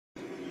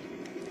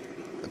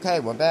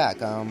Okay, we're back.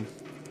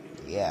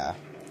 Yeah.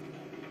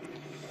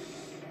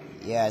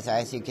 Yes,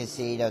 as you can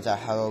see, there's a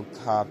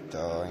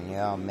helicopter, and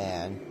oh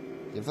man.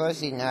 The first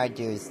thing I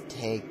do is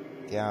take,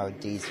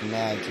 these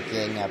men to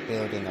get in that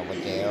building over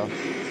there.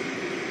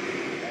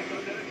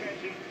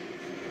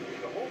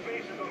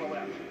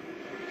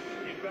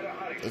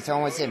 It's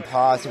almost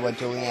impossible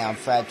doing it on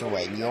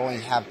Frederick. You only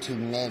have 2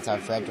 minutes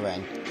on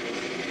Frederick.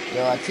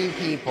 There are 2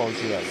 people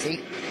here. See?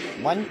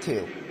 1,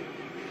 2.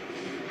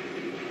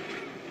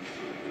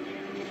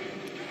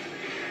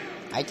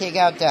 I take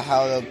out the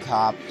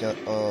helicopter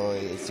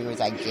as soon as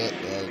I get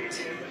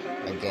it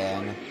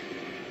again.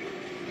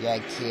 Yeah, I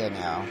can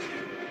now.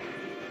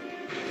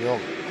 You're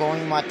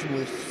going to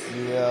move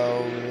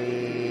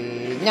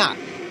slowly. Nah!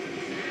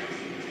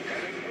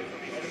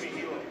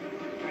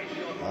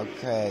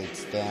 Okay,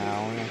 it's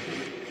down.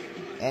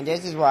 And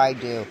this is what I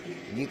do.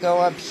 You go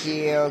up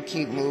here,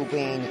 keep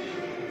moving.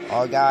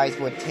 Our guys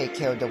will take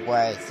care of the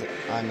rest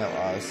under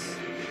us.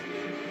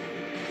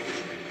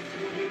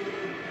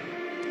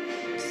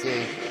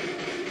 See?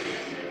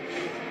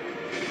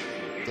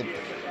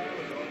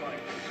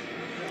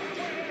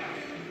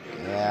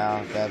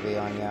 Yeah, that'll be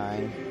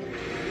online.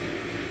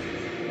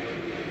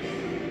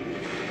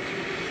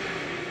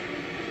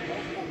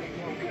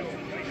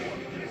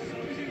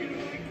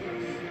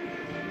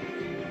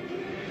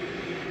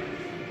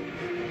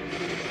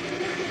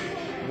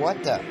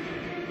 What the?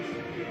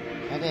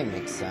 That didn't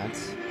make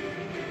sense.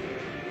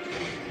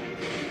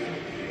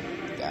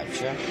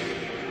 Gotcha.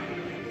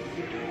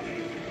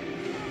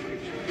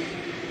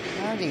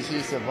 How did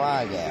he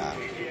survive that?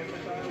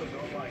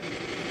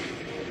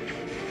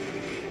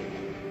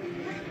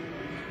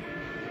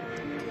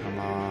 Come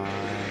on.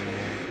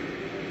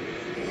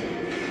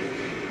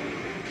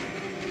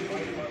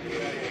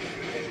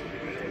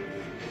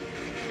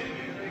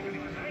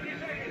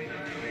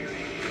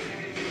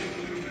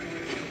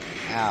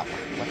 Ow.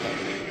 What the?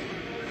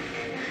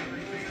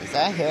 Is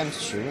that him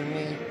shooting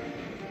me?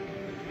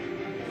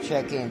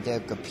 Checking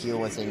the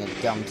computers in the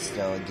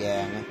dumpster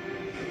again.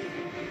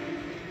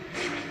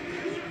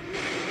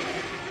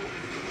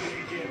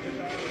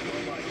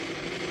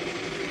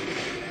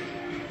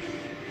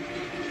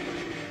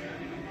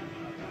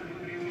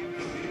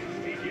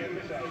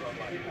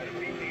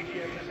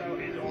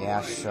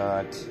 Yeah,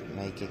 short.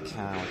 Make it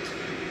count.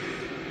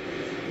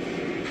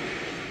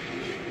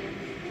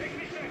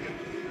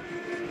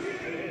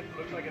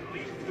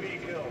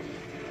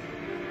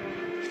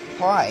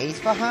 Why? He's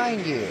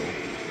behind you.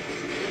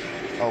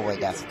 Oh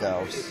wait, that's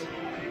Ghost.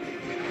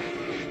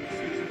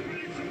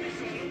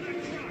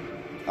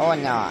 Or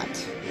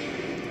not.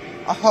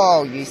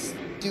 Oh, you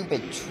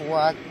stupid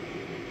truck.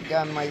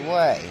 Got in my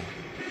way.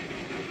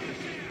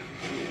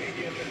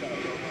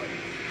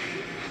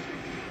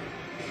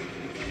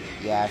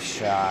 Yeah,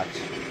 shot.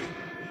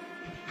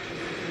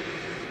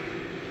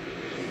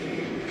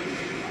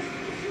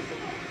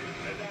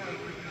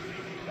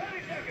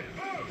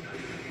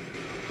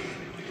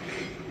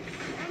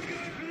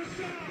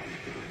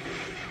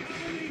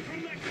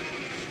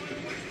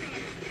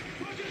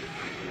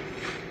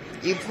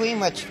 You pretty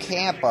much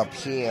camp up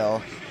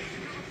here.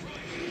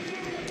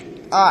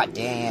 Ah,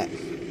 dang it.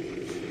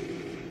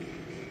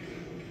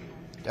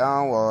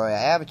 Don't worry, I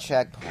have a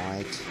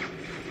checkpoint.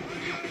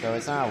 So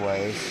it's not a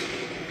waste.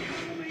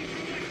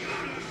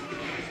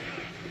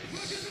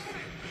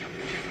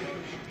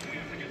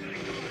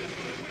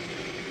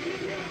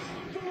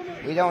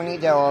 We don't need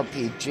the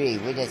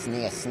RPG, we just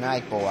need a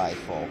sniper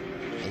rifle.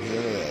 And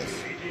here it is.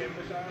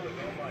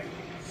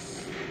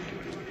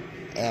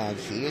 And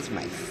here's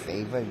my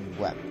favorite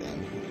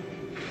weapon.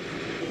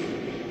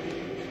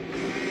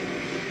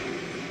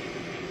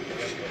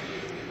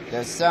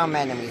 There's some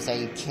enemies that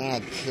you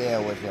can't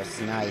kill with your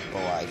sniper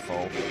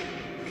rifle.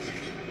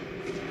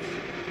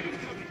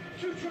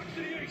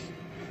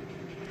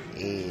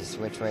 East.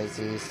 Which way is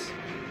east?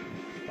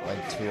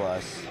 Right to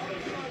us.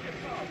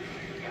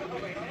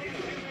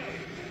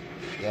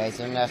 Yeah, he's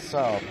in that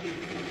sub.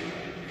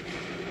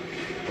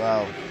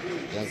 Whoa,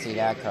 didn't see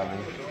that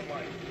coming.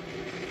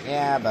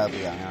 Yeah, but we'll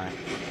be alright.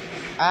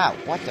 Ow,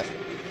 what the?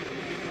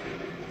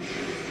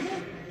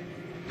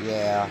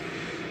 Yeah.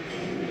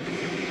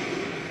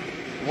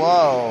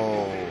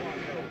 Whoa.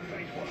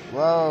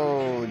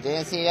 Whoa,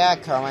 didn't see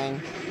that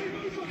coming.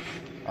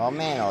 Oh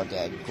man, all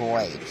dead.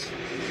 Great.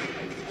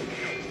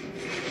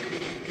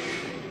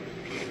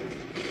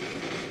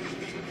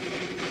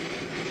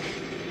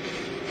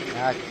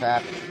 Ah,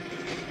 crap.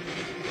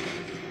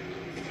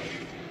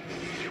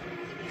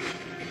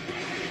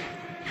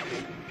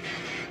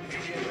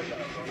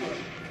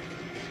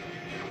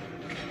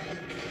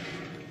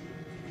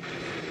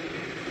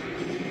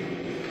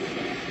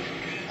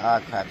 Oh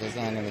crap, there's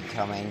an enemy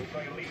coming.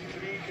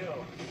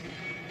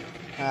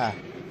 Ah,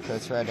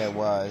 that's where there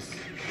was.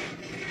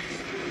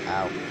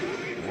 Ow.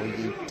 Will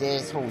you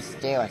just hold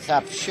still and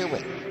stop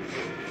shooting?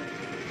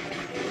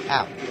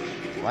 Ow.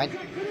 What?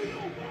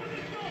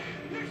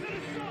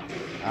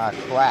 Ah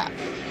crap.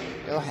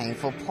 They'll hang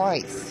for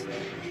price.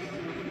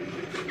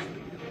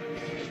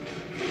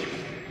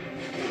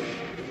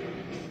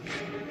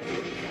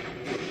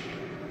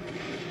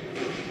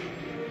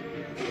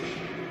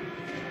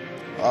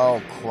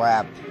 Oh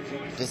crap.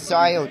 The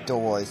silo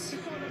doors.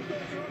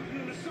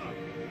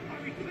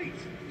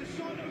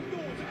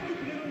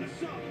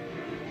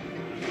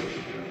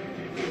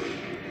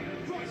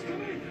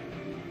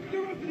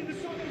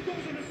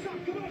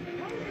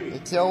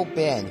 It's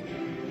open.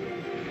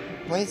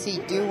 What is he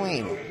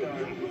doing?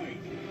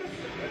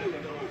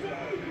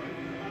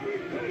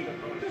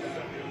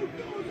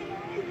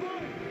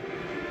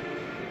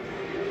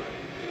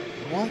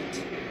 What?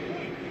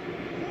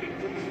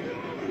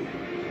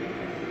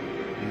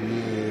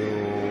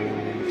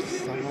 You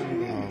son of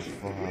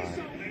a...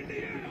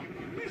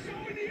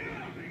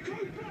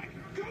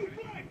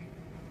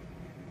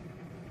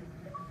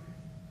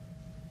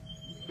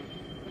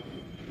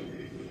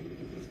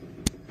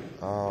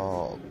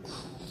 Oh,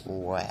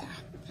 crap.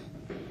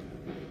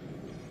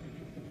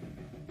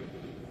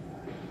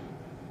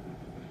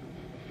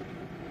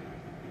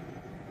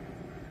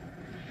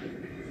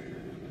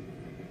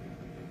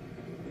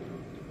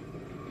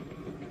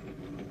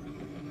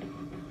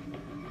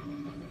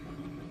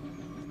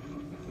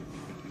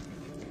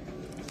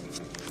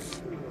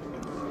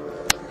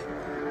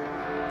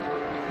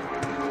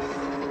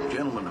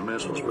 Gentlemen, the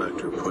missile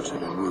inspector puts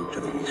it en route to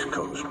the East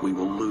Coast. We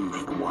will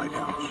lose the White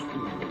House.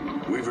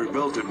 We've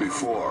rebuilt it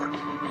before.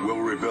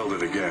 We'll rebuild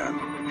it again.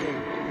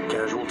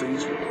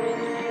 Casualties?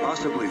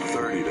 Possibly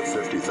 30 to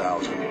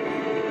 50,000.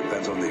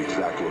 Depends on the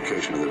exact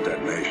location of the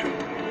detonation.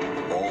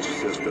 All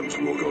systems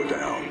will go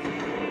down.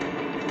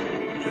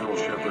 General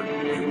Shepard,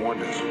 he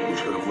warned us. We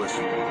should have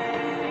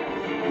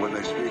listened. When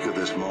they speak of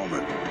this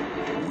moment,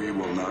 we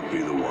will not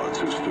be the ones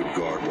who stood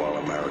guard while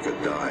America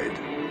died.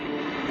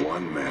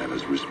 One man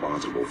is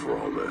responsible for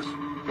all this.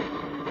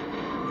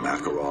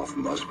 Makarov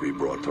must be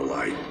brought to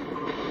light.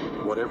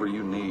 Whatever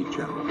you need,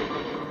 General.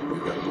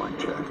 We've got a blank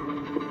check.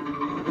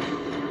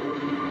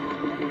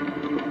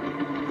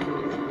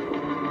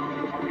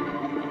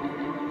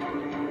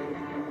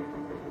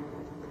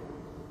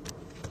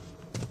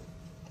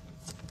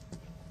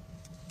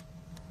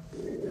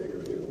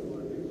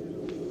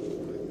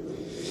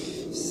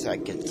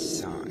 Second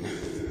son.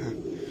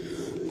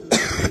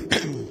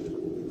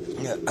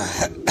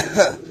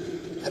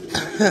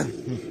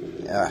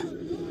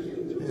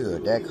 Ooh,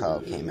 that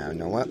call came out.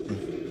 Know what?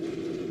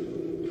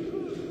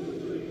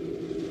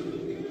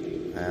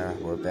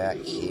 We're back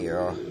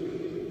here.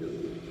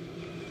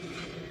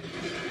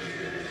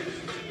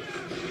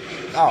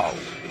 Oh,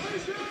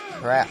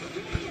 crap.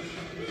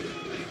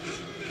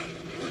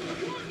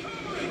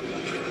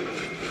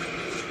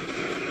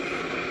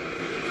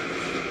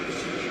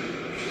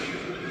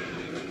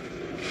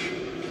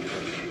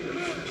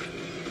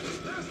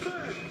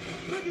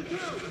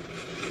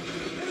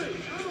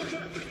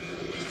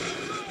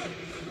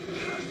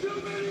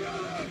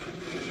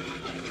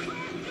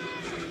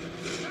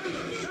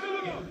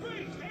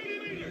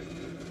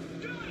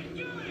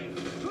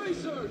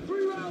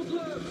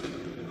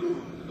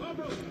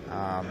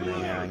 Oh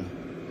man.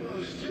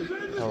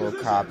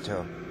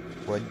 Helicopter.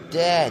 We're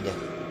dead.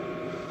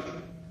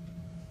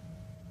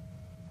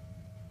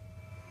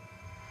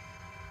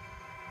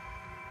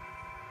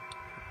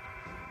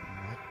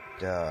 What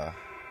the?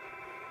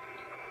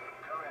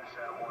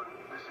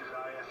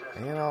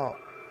 You know,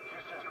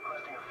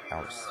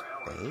 our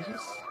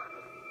space?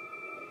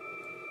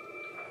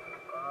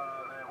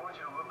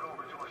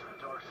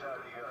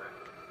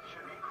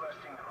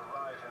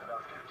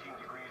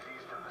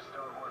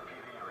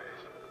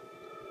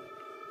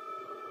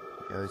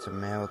 There's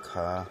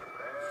America. There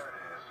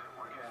it is.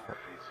 We're getting your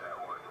feet,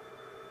 Satwood.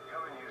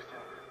 Come in, Houston.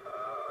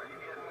 Are you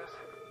getting this?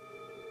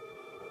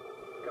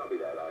 Copy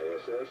that,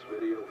 ISS.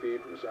 Video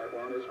feed from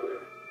Sat-1 is clear.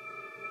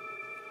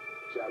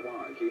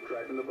 Sat-1, keep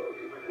tracking the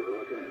bogey.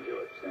 We're looking into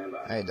it. Stand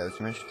by. Hey, that's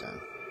Mission.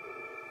 Houston,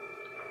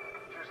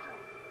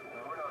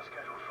 we're not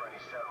scheduled for any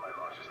satellite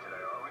launches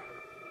today, are we?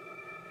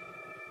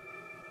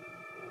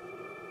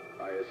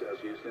 ISS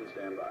Houston,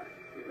 stand by.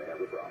 You may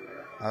have a problem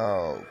here.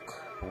 Oh,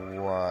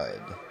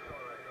 crud.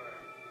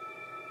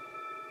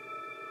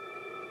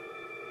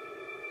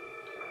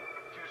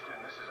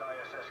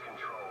 ISS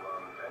control,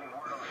 any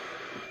word on it?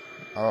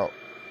 Oh.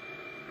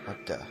 What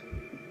the?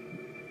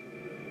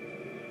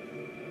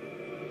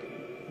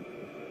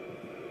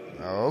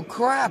 Oh,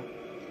 crap!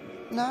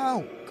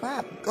 No!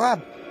 Crap! Crap!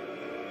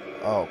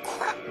 Oh,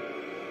 crap!